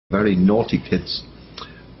very naughty kids,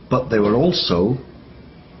 but they were also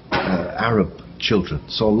Arab children,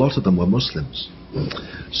 so a lot of them were Muslims.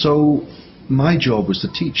 So my job was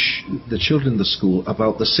to teach the children in the school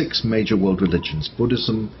about the 6 major world religions: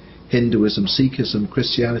 Buddhism, Hinduism, Sikhism,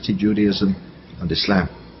 Christianity, Judaism, and Islam.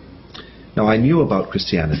 Now, I knew about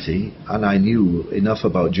Christianity and I knew enough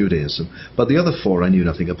about Judaism, but the other 4 I knew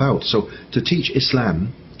nothing about. So to teach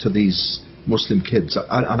Islam to these Muslim kids,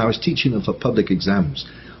 and I was teaching them for public exams,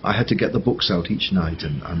 I had to get the books out each night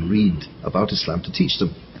and read about Islam to teach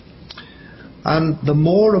them. And the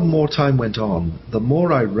more and more time went on, the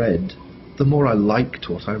more I read, the more I liked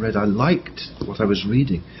what I read. I liked what I was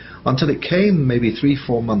reading, until it came maybe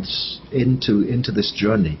 3-4 months into this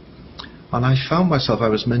journey, and I found myself, I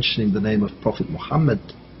was mentioning the name of Prophet Muhammad,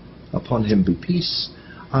 upon him be peace,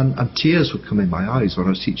 and tears would come in my eyes when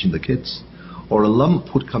I was teaching the kids, or a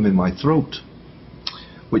lump would come in my throat,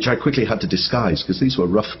 which I quickly had to disguise, because these were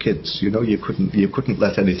rough kids, you know, you couldn't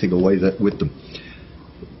let anything away with them.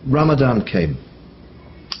 Ramadan came,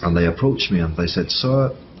 and they approached me and they said,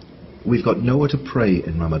 "Sir, we've got nowhere to pray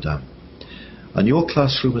in Ramadan, and your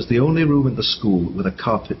classroom is the only room in the school with a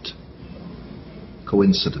carpet."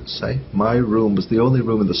 Coincidence, eh? My room was the only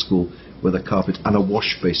room in the school with a carpet and a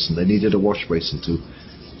wash basin. They needed a wash basin to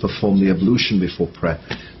perform the ablution before prayer.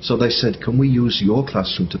 So they said, "Can we use your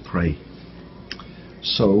classroom to pray?"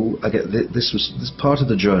 So again, this part of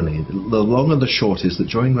the journey. The long and the short is that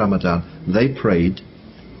during Ramadan they prayed,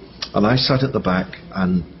 and I sat at the back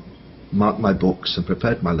and marked my books and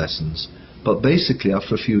prepared my lessons. But basically,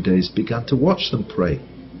 after a few days, began to watch them pray,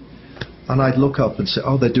 and I'd look up and say,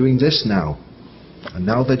 "Oh, they're doing this now, and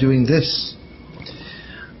now they're doing this."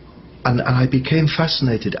 And I became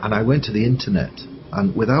fascinated, and I went to the internet,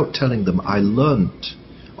 and without telling them, I learnt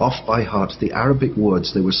off by heart the Arabic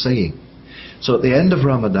words they were saying. So at the end of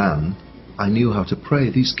Ramadan, I knew how to pray.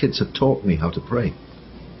 These kids had taught me how to pray.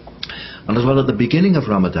 And as well, at the beginning of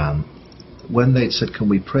Ramadan, when they'd said, "Can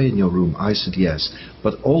we pray in your room?" I said yes.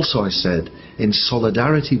 But also I said, in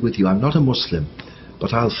solidarity with you, I'm not a Muslim,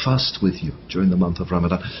 but I'll fast with you during the month of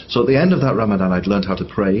Ramadan. So at the end of that Ramadan, I'd learned how to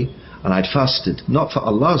pray, and I'd fasted, not for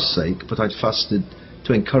Allah's sake, but I'd fasted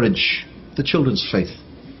to encourage the children's faith.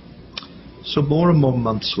 So more and more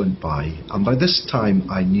months went by, and by this time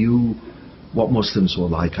I knew what Muslims were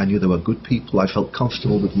like. I knew they were good people. I felt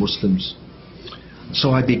comfortable with Muslims.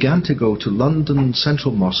 So I began to go to London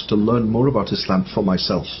Central Mosque to learn more about Islam for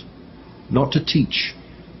myself. Not to teach,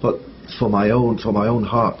 but for my own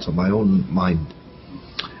heart and my own mind.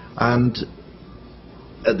 And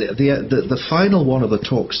the final one of the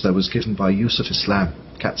talks there was given by Yusuf Islam,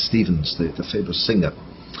 Cat Stevens, the famous singer.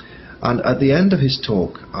 And at the end of his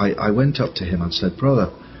talk, I went up to him and said, "Brother,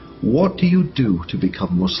 what do you do to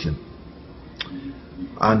become Muslim?"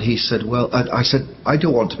 And he said, "Well," I said, "I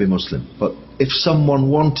don't want to be Muslim, but if someone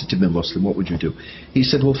wanted to be Muslim, what would you do?" He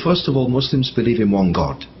said, "Well, first of all, Muslims believe in one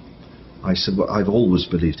God." I said, "Well, I've always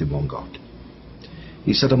believed in one God."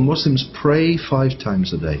 He said, "And Muslims pray 5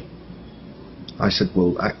 times a day." I said,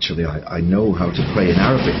 "Well, actually, I know how to pray in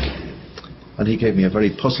Arabic." And he gave me a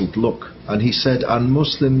very puzzled look. And he said, "And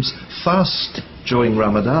Muslims fast during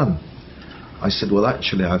Ramadan." I said, "Well,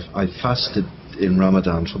 actually, I've fasted in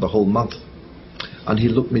Ramadan for the whole month." And he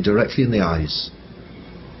looked me directly in the eyes.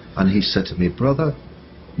 And he said to me, "Brother,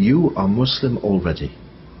 you are Muslim already.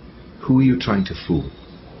 Who are you trying to fool?"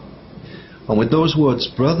 And with those words,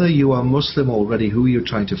 "Brother, you are Muslim already, who are you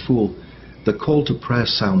trying to fool?" the call to prayer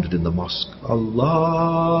sounded in the mosque.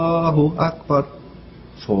 Allahu Akbar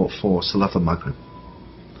for Salat al-Maghrib.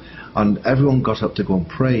 And everyone got up to go and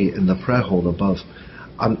pray in the prayer hall above.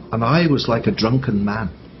 And I was like a drunken man,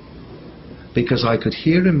 because I could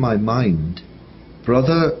hear in my mind,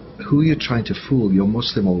 "Brother, who are you trying to fool? You're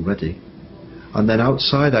Muslim already." And then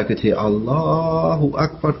outside I could hear Allahu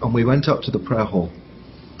Akbar, and we went up to the prayer hall.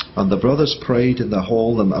 And the brothers prayed in the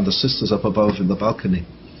hall, and the sisters up above in the balcony.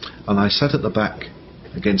 And I sat at the back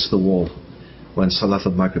against the wall when Salat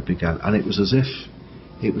al-Maghrib began, and it was as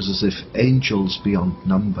if angels beyond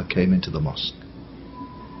number came into the mosque.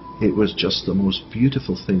 It was just the most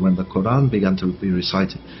beautiful thing when the Quran began to be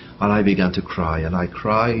recited, and I began to cry, and I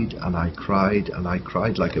cried, and I cried, and I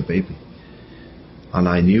cried like a baby. And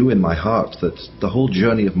I knew in my heart that the whole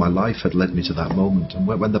journey of my life had led me to that moment. And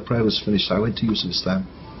when the prayer was finished, I went to Yusuf Islam,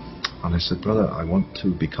 and I said, "Brother, I want to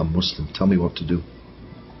become Muslim. Tell me what to do."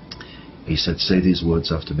 He said, "Say these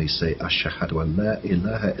words after me. Say, Ashhadu an la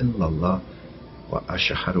ilaha illallah wa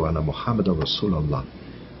ashhadu anna Muhammadan Rasulullah.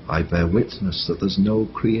 I bear witness that there's no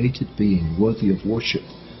created being worthy of worship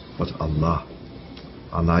but Allah.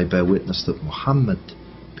 And I bear witness that Muhammad,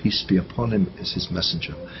 peace be upon him, is his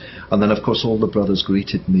messenger. And then of course all the brothers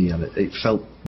greeted me, and it felt